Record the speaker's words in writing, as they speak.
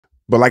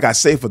But like I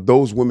say, for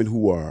those women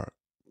who are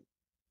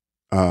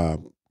uh,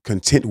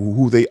 content with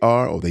who they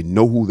are, or they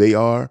know who they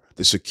are,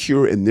 they're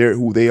secure in their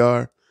who they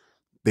are,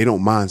 they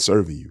don't mind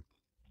serving you.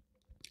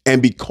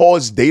 And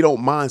because they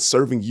don't mind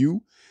serving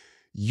you,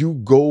 you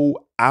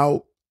go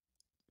out,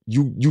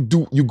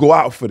 you go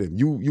out for them.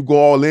 You go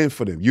all in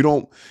for them. You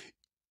don't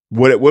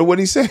what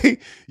he say?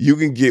 You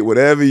can get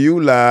whatever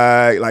you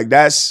like. Like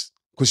that's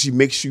because she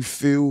makes you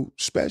feel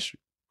special.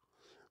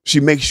 She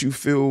makes you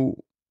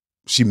feel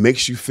she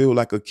makes you feel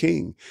like a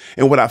king.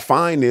 And what I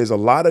find is a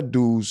lot of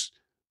dudes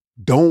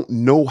don't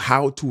know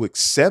how to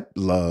accept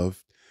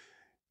love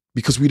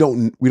because we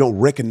don't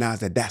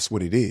recognize that that's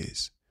what it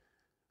is.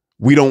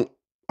 We don't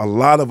A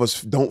lot of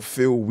us don't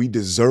feel we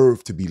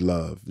deserve to be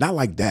loved. Not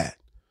like that.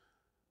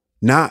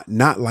 Not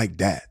like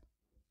that.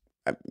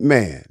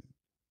 Man,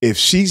 if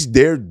she's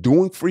there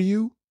doing for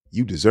you,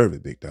 you deserve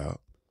it, big dog.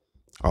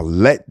 Or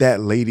let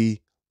that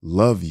lady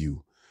love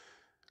you.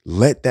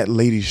 Let that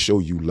lady show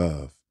you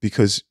love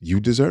because you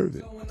deserve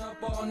it.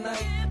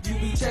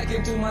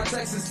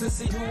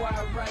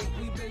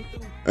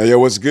 Hey, yo,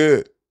 what's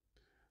good?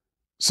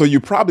 So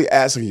you're probably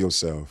asking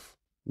yourself,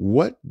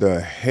 what the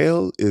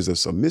hell is a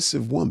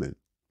submissive woman?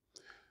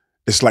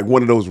 It's like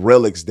one of those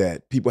relics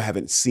that people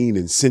haven't seen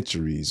in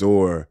centuries,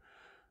 or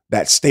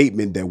that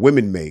statement that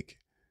women make,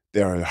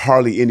 there are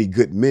hardly any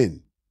good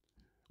men.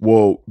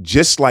 Well,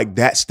 just like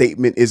that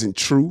statement isn't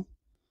true,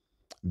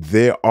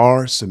 there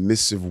are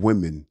submissive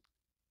women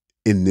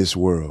in this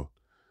world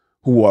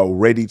who are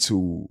ready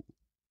to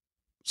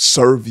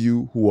serve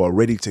you, who are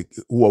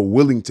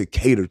willing to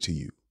cater to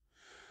you.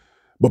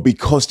 But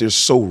because they're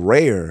so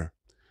rare,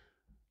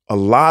 a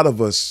lot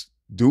of us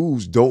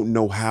dudes don't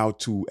know how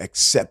to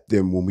accept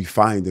them when we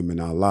find them in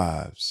our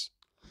lives.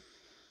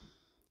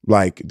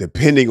 Like,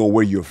 depending on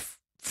where you're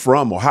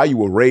from or how you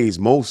were raised,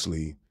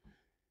 mostly,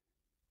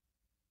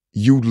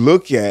 you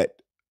look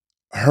at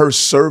her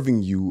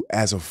serving you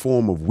as a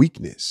form of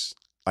weakness.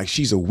 Like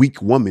she's a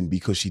weak woman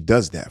because she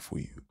does that for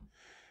you.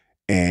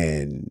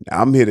 And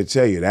I'm here to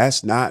tell you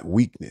that's not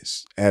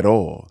weakness at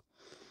all.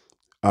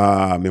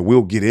 And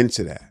we'll get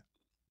into that.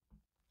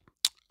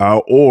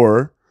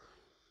 Or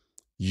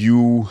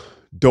you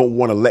don't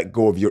want to let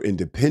go of your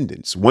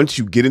independence. Once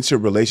you get into a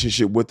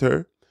relationship with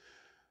her,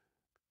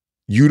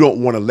 you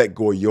don't want to let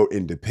go of your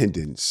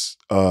independence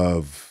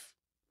of,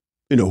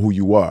 who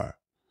you are.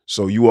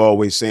 So you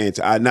always saying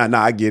to,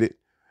 nah, I get it.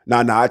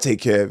 Nah, I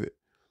take care of it.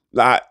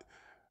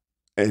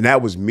 And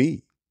that was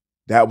me.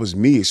 That was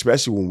me,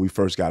 especially when we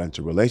first got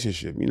into a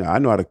relationship. I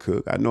know how to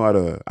cook. I know how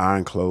to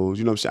iron clothes.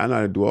 You know what I'm saying? I know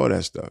how to do all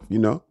that stuff,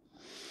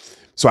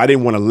 So I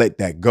didn't want to let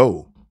that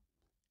go.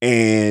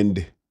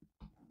 And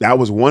that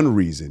was one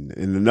reason.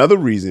 And another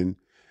reason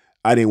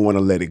I didn't want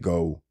to let it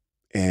go,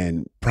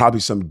 and probably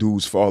some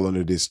dudes fall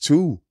under this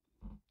too.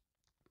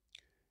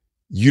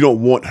 You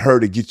don't want her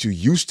to get you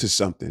used to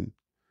something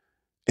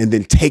and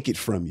then take it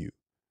from you.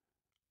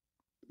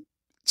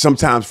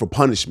 Sometimes for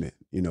punishment,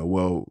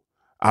 well,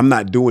 I'm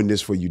not doing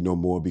this for you no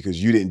more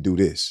because you didn't do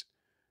this.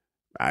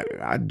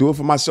 I do it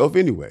for myself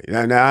anyway.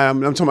 And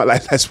I'm talking about,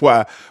 like, that's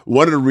why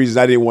one of the reasons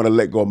I didn't want to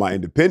let go of my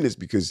independence,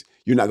 because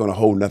you're not going to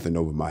hold nothing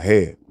over my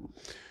head.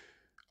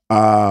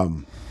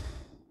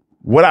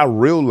 What I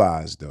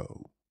realized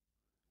though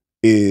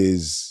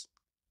is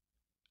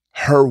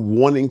her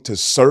wanting to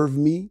serve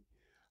me,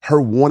 her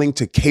wanting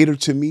to cater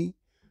to me,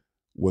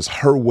 was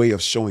her way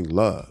of showing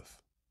love.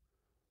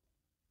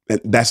 And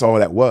that's all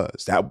that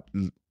was. That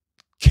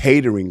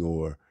catering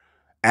or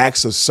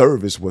acts of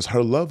service was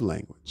her love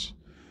language.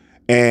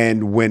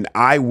 And when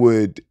I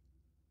would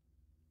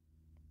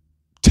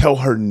tell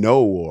her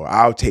no, or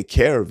I'll take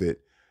care of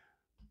it,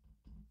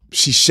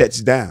 she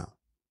shuts down.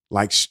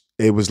 Like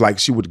it was like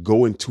she would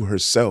go into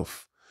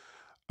herself,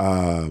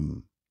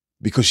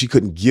 because she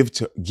couldn't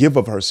give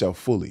of herself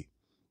fully.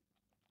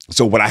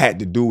 So what I had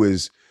to do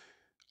is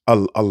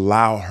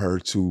allow her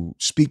to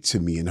speak to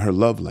me in her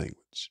love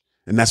language.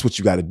 And that's what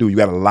you got to do. You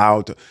got to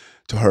allow to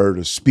her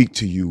to speak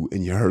to you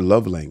in her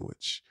love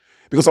language,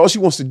 because all she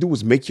wants to do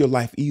is make your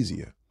life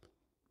easier.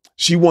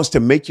 She wants to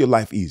make your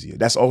life easier.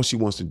 That's all she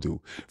wants to do.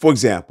 For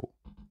example,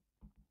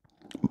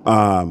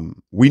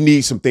 we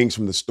need some things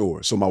from the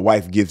store. So my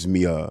wife gives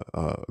me a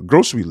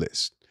grocery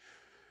list.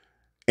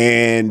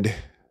 And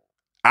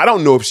I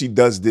don't know if she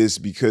does this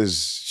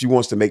because she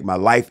wants to make my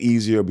life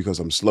easier because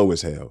I'm slow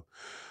as hell.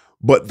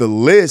 But the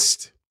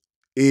list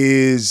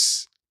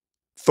is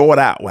thought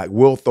out, like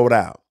well thought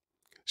out.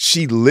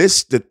 She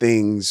lists the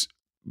things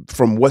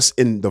from what's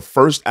in the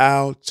first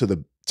aisle to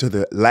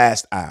the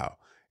last aisle.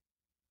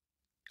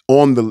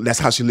 That's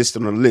how she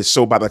listed on the list.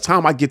 So by the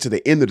time I get to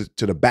the end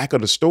to the back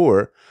of the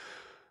store,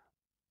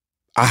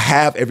 I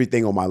have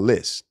everything on my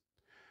list.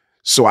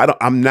 So I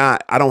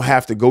don't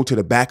have to go to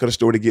the back of the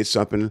store to get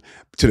something,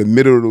 to the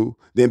middle,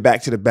 then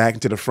back to the back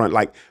and to the front.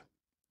 Like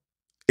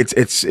it's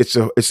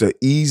a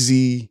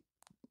easy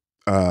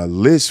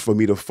list for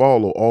me to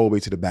follow all the way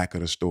to the back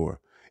of the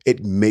store.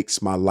 It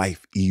makes my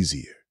life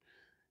easier.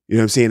 You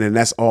know what I'm saying? And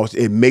that's all.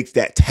 It makes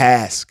that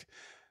task,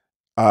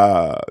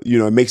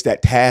 it makes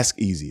that task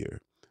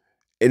easier.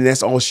 And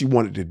that's all she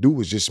wanted to do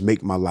was just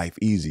make my life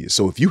easier.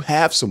 So if you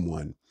have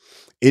someone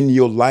in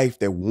your life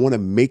that want to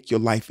make your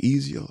life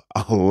easier,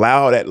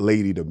 allow that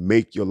lady to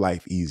make your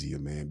life easier,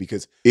 man,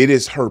 because it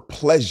is her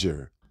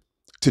pleasure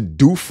to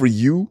do for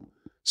you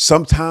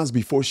sometimes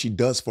before she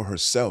does for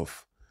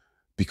herself,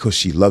 because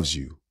she loves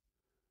you.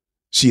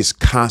 She is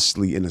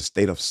constantly in a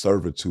state of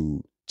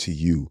servitude to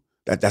you.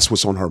 That's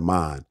what's on her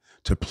mind,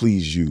 to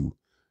please you,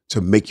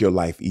 to make your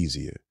life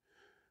easier.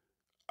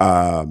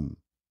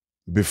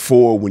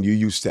 Before, when they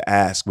used to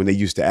ask,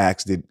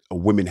 did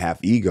women have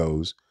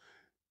egos?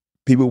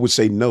 People would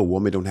say, no,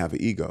 women don't have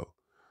an ego.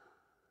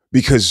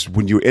 Because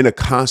when you're in a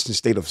constant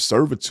state of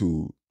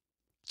servitude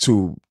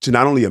to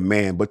not only a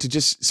man, but to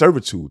just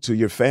servitude to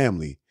your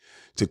family,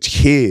 to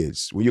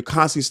kids, when you're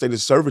constantly in a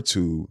state of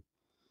servitude,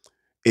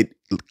 it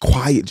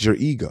quiets your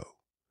ego.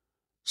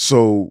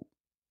 So,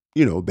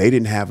 they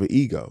didn't have an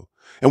ego.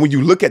 And when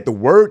you look at the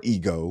word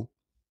ego,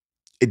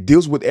 it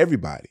deals with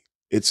everybody.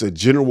 It's a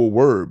general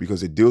word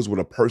because it deals with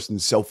a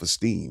person's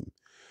self-esteem.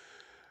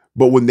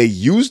 But when they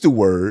use the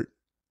word,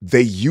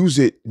 they use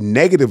it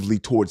negatively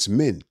towards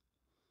men.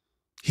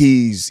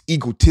 He's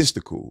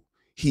egotistical.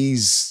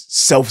 He's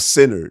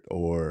self-centered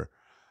or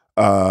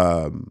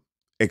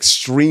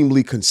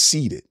extremely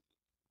conceited.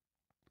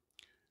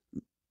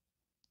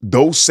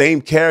 Those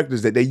same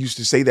characters that they used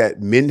to say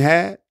that men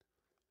had,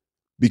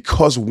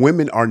 because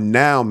women are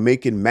now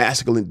making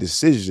masculine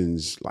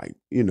decisions, like,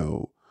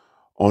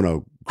 on a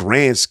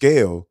grand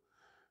scale,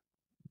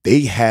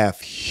 they have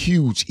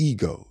huge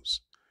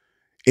egos.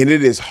 And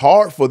it is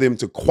hard for them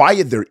to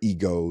quiet their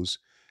egos,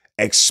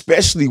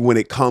 especially when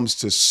it comes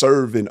to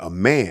serving a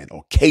man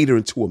or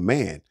catering to a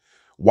man.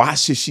 Why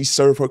should she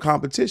serve her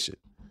competition?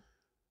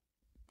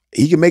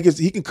 He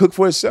can cook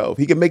for himself.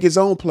 He can make his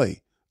own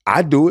plate.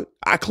 I do it.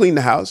 I clean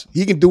the house.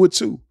 He can do it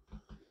too.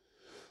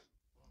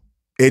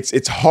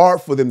 It's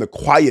hard for them to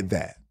quiet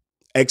that,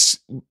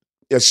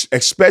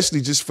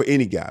 especially just for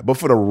any guy. But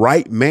for the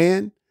right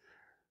man,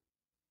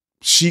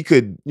 she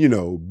could,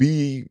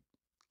 be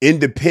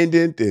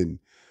independent and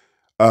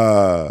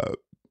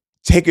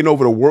taking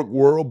over the work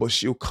world, but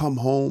she'll come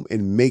home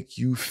and make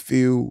you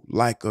feel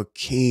like a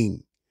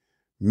king.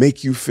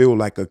 Make you feel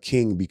like a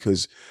king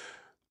because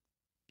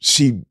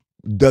she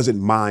doesn't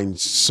mind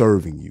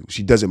serving you.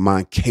 She doesn't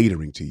mind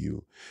catering to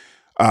you.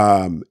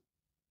 And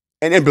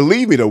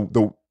believe me,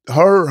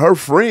 her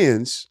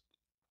friends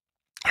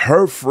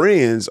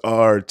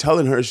are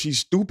telling her she's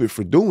stupid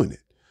for doing it.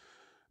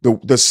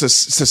 The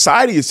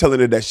society is telling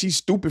her that she's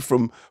stupid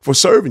for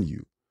serving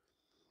you.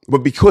 But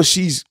because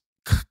she's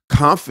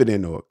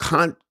confident or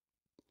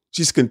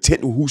she's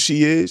content with who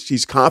she is,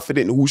 she's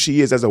confident in who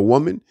she is as a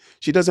woman,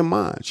 she doesn't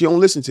mind. She don't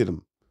listen to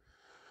them.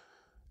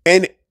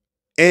 And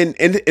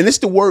it's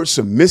the word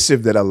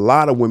submissive that a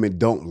lot of women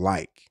don't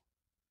like.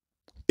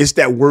 It's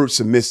that word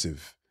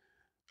submissive.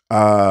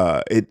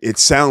 It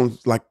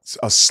sounds like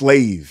a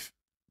slave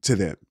to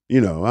them.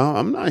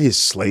 I'm not his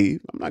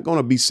slave. I'm not going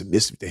to be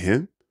submissive to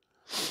him.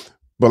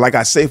 But like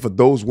I say, for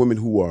those women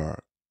who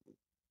are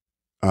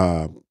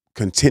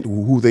content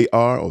with who they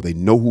are, or they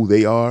know who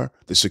they are,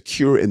 they're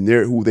secure in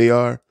who they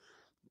are,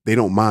 they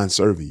don't mind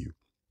serving you.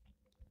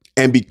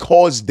 And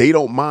because they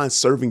don't mind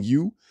serving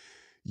you,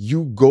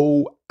 you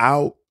go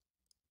out,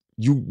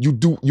 you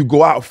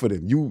go out for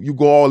them. You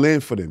go all in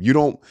for them. You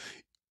don't,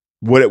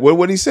 what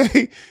would he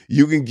say?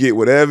 You can get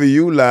whatever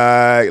you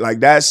like. Like,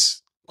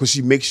 that's because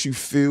she makes you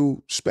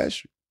feel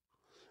special.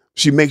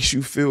 She makes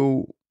you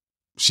feel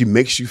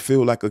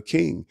like a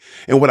king.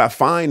 And what I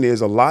find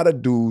is a lot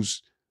of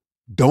dudes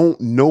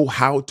don't know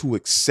how to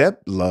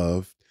accept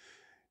love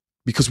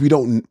because we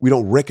don't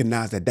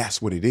recognize that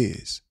that's what it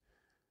is.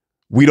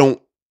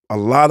 A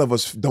lot of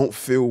us don't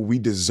feel we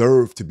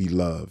deserve to be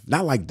loved.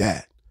 Not like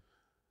that.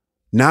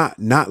 Not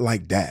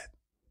like that.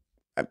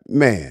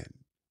 Man,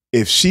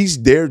 if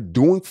she's there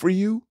doing for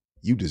you,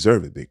 you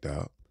deserve it, big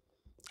dog.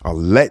 Or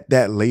let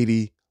that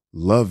lady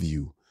love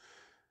you.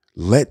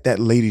 Let that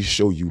lady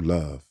show you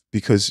love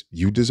because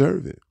you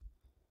deserve it.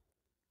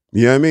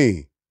 You know what I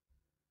mean?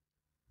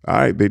 All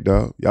right, big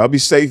dog. Y'all be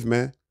safe,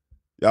 man.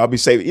 Y'all be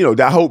safe.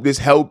 I hope this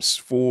helps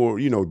for,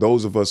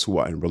 those of us who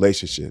are in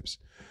relationships.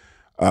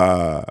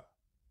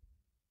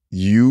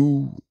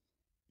 You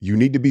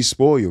need to be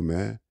spoiled,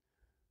 man.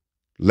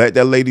 Let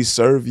that lady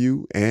serve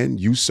you and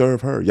you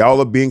serve her.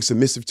 Y'all are being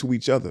submissive to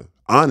each other.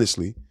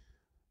 Honestly,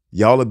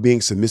 y'all are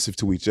being submissive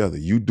to each other.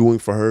 You doing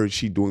for her,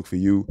 she doing for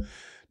you.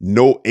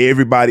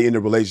 Everybody in the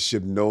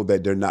relationship know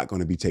that they're not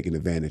going to be taken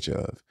advantage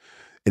of.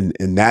 And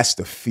that's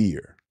the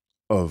fear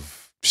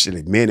of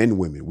men and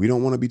women. We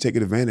don't want to be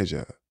taken advantage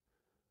of.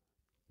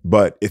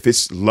 But if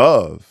it's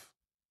love,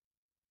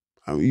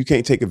 you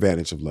can't take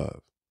advantage of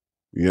love.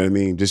 You know what I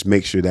mean? Just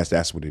make sure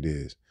that's what it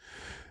is.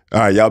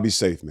 All right, y'all be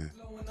safe, man.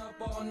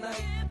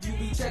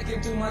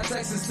 Checking through my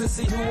texts to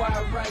see who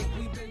I write.